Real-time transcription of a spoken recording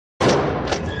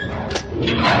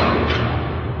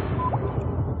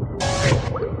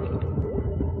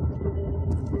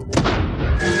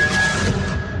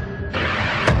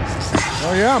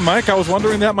Yeah, Mike, I was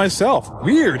wondering that myself.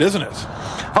 Weird, isn't it?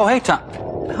 Oh, hey, Tom.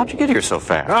 How'd you get here so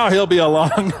fast? Oh, he'll be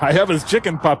along. I have his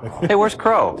chicken puppet. Hey, where's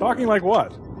Crow? Talking like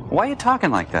what? Why are you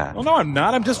talking like that? Well, no, I'm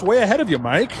not. I'm just way ahead of you,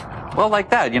 Mike. Well, like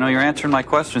that. You know, you're answering my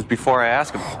questions before I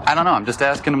ask them. I don't know. I'm just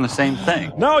asking them the same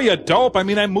thing. No, you dope. I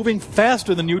mean, I'm moving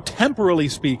faster than you, temporally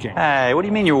speaking. Hey, what do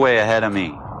you mean you're way ahead of me?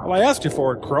 Well, I asked you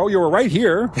for it, Crow. You were right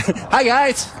here. Hi,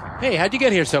 guys. Hey, how'd you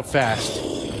get here so fast?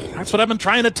 That's what I've been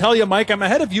trying to tell you, Mike. I'm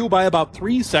ahead of you by about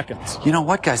 3 seconds. You know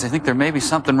what, guys? I think there may be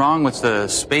something wrong with the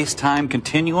space-time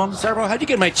continuum. Servo, how'd you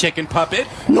get my chicken puppet?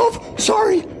 Nope,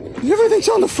 sorry. Everything's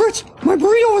on the fritz. My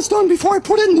burrito was done before I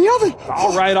put it in the oven.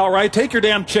 All right. Take your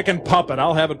damn chicken puppet.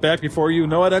 I'll have it back before you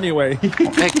know it anyway.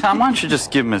 Hey, Tom, why don't you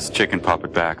just give him his chicken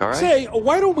puppet back, all right? Say,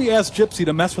 why don't we ask Gypsy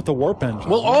to mess with the warp engine?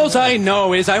 Well, alls I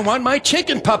know is I want my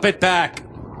chicken puppet back.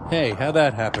 Hey, how'd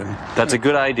that happen? That's a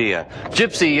good idea.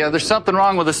 Gypsy, there's something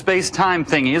wrong with the space-time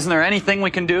thingy. Isn't there anything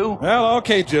we can do? Well,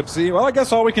 okay, Gypsy. Well, I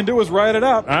guess all we can do is ride it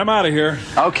out. I'm out of here.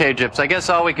 Okay, Gyps, I guess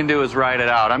all we can do is ride it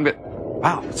out. I'm good.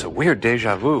 Wow, it's a weird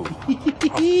deja vu.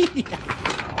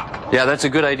 Yeah, that's a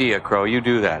good idea, Crow. You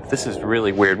do that. This is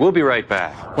really weird. We'll be right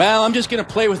back. Well, I'm just going to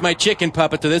play with my chicken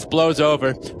puppet till this blows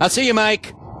over. I'll see you,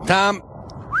 Mike. Tom.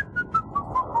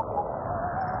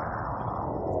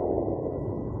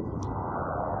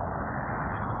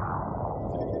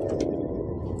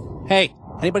 Hey,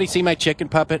 anybody see my chicken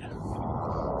puppet?